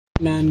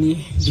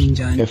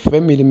A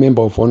family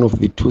member of one of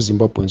the 2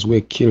 Zimbabweans who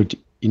were killed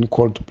in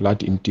cold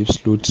blood in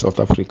Diepsloot, South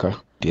Africa,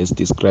 has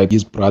described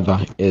his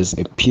brother as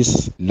a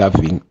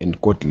peace-loving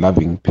and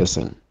God-loving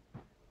person.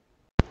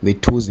 The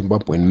 2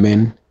 Zimbabwean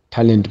men,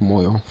 Talent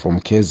Moyo from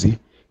Kezi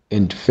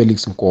and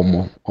Felix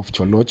Nkomo of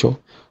Cholocho,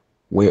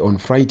 were on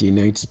Friday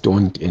night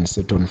stoned and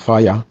set on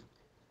fire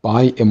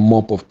by a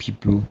mob of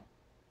people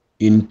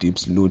in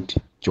Diepsloot,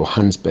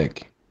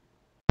 Johannesburg.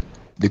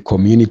 The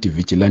community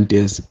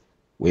vigilantes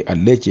were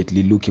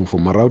allegedly looking for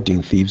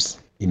marauding thieves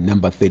in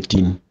number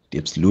 13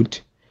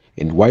 Diepsloot,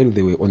 and while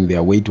they were on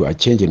their way to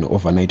attend an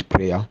overnight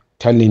prayer,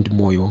 Talent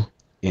Moyo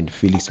and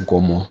Felix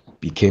Nkomo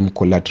became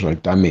collateral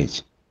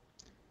damage.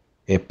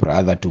 A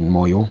brother to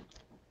Moyo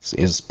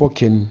has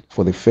spoken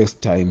for the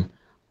first time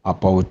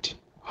about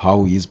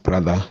how his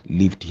brother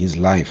lived his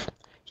life.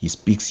 He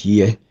speaks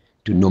here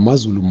to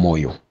Nomazulu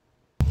Moyo.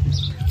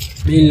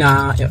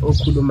 Mina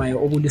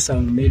okhulumayo obulisa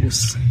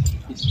nguMelus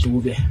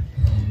Dube.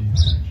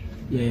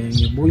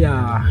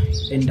 Ngibuya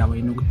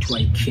endaweni okuthiwa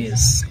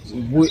iKezi.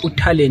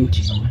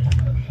 uTalent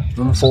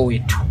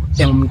nomfowethu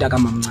engumntaka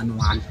mamncane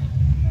wami.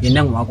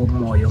 Yena ngwako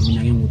Moyo,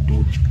 mina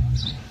nginguDube.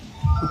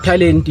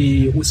 uTalent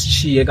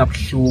usishiye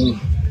kabuhlungu.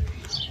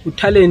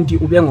 uTalent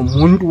ube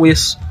ngumuntu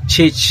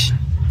wechurch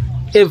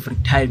every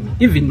time,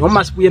 even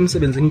noma sibuye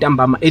emsebenzini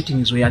ntambama ethi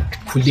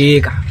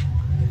ngizoyakhuleka,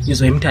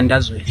 ngizoya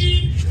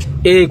emthandazweni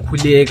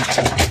ekhuleka.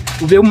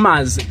 Ube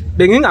umazi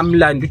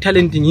bengingamlandi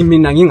uTalent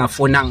ngimina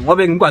ngingafonanga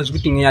ngoba ngikwazi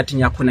ukuthi ngiyathi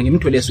ngiyakhona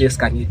ngimthole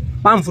esigangeni.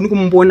 Bamfuna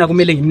ukumbona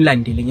kumele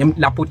ngimlandele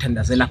lapho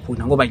uthandazela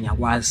khona ngoba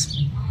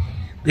ngiyakwazi.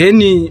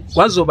 Then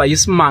kwazoba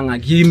isimanga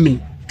kimi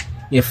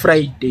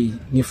ngeFriday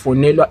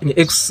ngifonelwa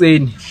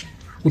ngeekuseni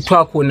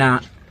kuthiwa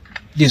khona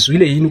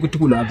lizwile yini ukuthi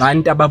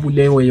kulabantu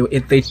ababuleweyo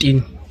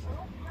e13.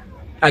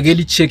 Ake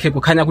licheke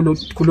kukhanya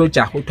kulo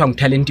jaha kuthiwa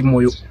nguTalent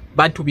Moyo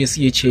bathu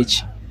besiye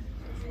church.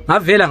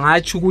 Ngavela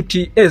ngathi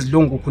ukuthi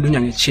ezilongo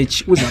khulunywa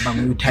ngechurch uzaba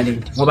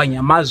nguTalent ngoba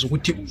ngiyamazi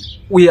ukuthi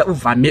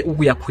uvame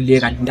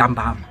ukuyakhuleka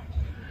ntambama.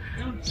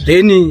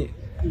 Then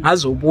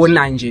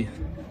ngazobona nje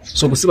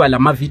sokusiba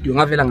lama video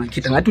ngavela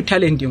ngakhitha ngathi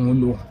uTalent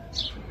ngulo,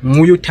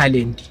 nguye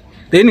uTalent.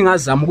 Then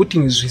ngazama ukuthi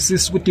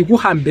ngizwisise ukuthi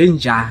kuhambe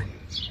njani.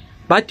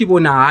 Bathi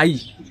bona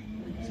hayi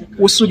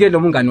usuke lo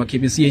mngani wakhe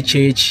besiye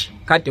church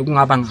kade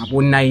kungaba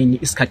ngabo 9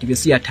 isikhathi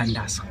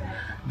besiyathandaza.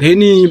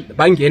 Then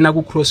bangena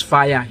ku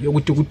crossfire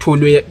yokuthi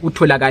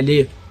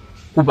kutholakale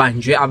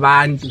kubanjwe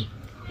abantu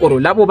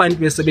or labo bantu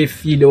bese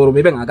befile or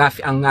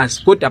bebengakafi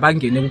angazi kodwa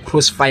bangene ku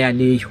crossfire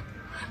leyo.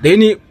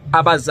 Then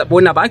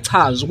abazabona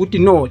bachaza ukuthi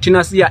no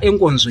thina siya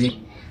enkonzweni.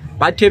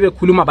 Bathe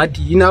bekhuluma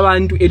bathi yini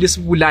abantu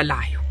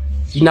elisibulalayo,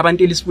 yini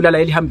abantu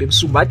elisibulalayo elihambe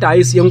ebusuku. Bathi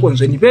hayi siya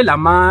enkonzweni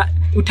belama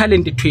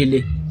uTalent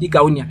ethwele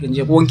igawuni yakhe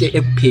nje konke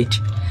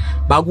ekuphethe.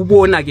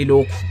 Bakubona ke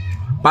lokho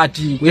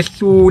bathi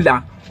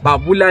kwehlula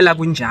babulala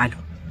kunjalo,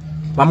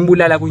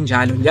 bambulala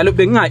kunjalo. Njalo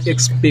benginga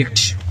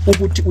expect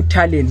ukuthi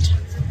uTalent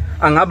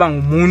angaba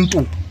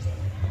ngumuntu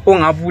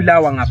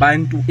ongabulawa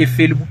ngabantu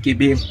efela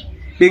ubugebengu.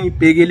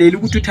 Bengibhekelele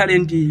ukuthi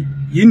uTalent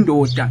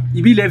yindoda,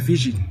 ibile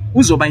vision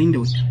uzoba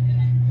indoda.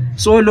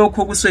 So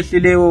lokho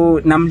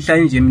kusehleleyo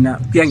namhlanje mina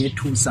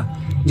kuyangethusa.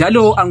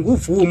 Njalo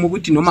anguvumi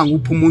ukuthi noma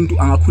nguphi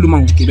umuntu angakhuluma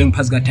ngobugebengu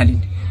phansi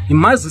kaTalent.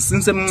 Imazi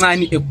since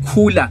emncane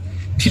ekhula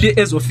phile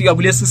ezofika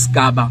kulesi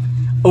sigaba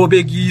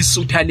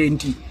obekiso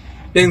uTalent.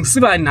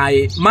 Bengisiba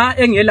naye ma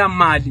engela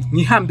mali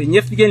ngihambe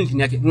ngiyefika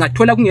endlini yakhe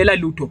ngathola kungela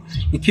lutho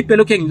ngikhiphe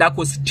lokho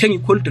engilakho sithenga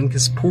icold drink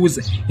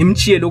siphuze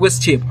imchiye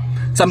lokwesithebo.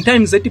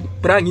 Sometimes ethi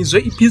bra ngizwe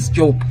ipeace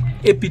job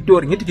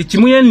ePitori ngithi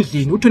gijimuye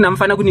endlini uthi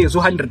namfana kunikeza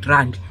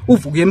u100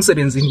 uvuke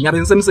emsebenzini.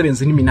 Ngiyabenza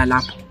emsebenzini mina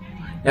lapho,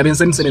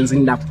 yabenza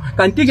emsebenzini lapho.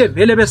 Kanti ke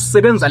vele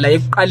besisebenza la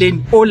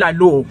ekuqaleni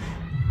olalo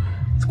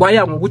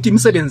kwaya ngokuthi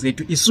imisebenzi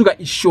yethu isuka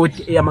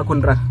ishort eyama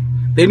contract.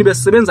 Then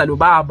besisebenza lo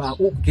baba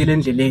ukugela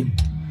endleleni,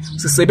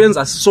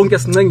 sisebenza sonke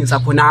sincengisa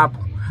khona apho.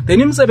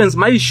 Then imisebenzi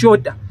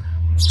mayishota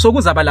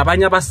sokuzaba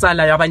labanye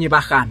abasala abanye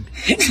bahambe.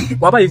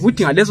 Kwaba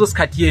yikuthi ngaleso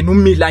sikhathi yena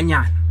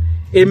umilanyana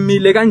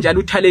emile kanjalo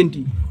uTalent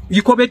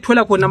yikho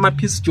bethola khona ama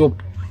peace job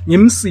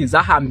ngimsiza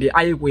ahambe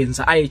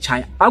ayekwenza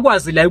ayechaya.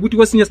 Akwazi la ukuthi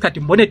kwesinye isikhathi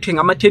mbone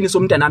ethenga ama-tennis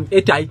omntana nami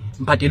ethi hayi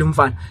mphathele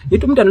umfana.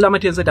 Ngithi umntana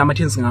lama-tennis ethi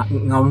ama-tennis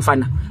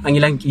ngawumfana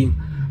angila nkinga.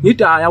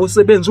 Ngithi hayi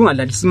awusebenza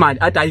ungalalisa imali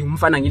athi hayi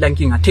umfana ngila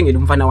nkinga athengele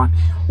umfana wami.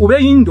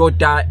 Ube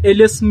yindoda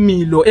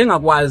elesimilo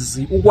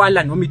engakwazi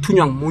ukwala noma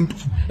ithunywa ngumuntu,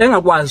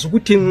 engakwazi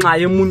ukuthi inxa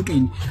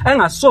yemuntwini,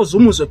 engasoze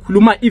umuzwe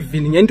khuluma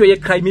even ngento ye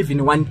crime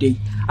even one day.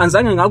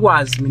 Anzange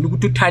ngakwazi mina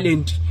ukuthi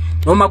uTalent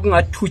noma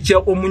kungathutshe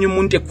omunye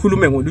umuntu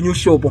ekhulume ngolunye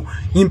uhlobo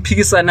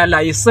ngimphikisana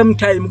laye same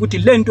time ukuthi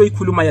lento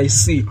ikhuluma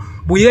yayisiyo.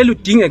 Buyela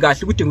udinge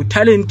kahle ukuthi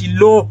nguTalent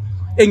lo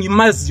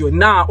engimaziyo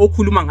na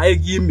okhuluma ngaye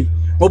kimi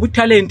ngoba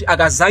uTalent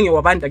akazange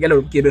wabandakela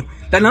lobugebengu.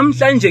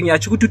 Namhlanje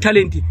ngiyathi ukuthi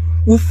uTalent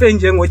ufe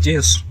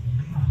njengoJesu.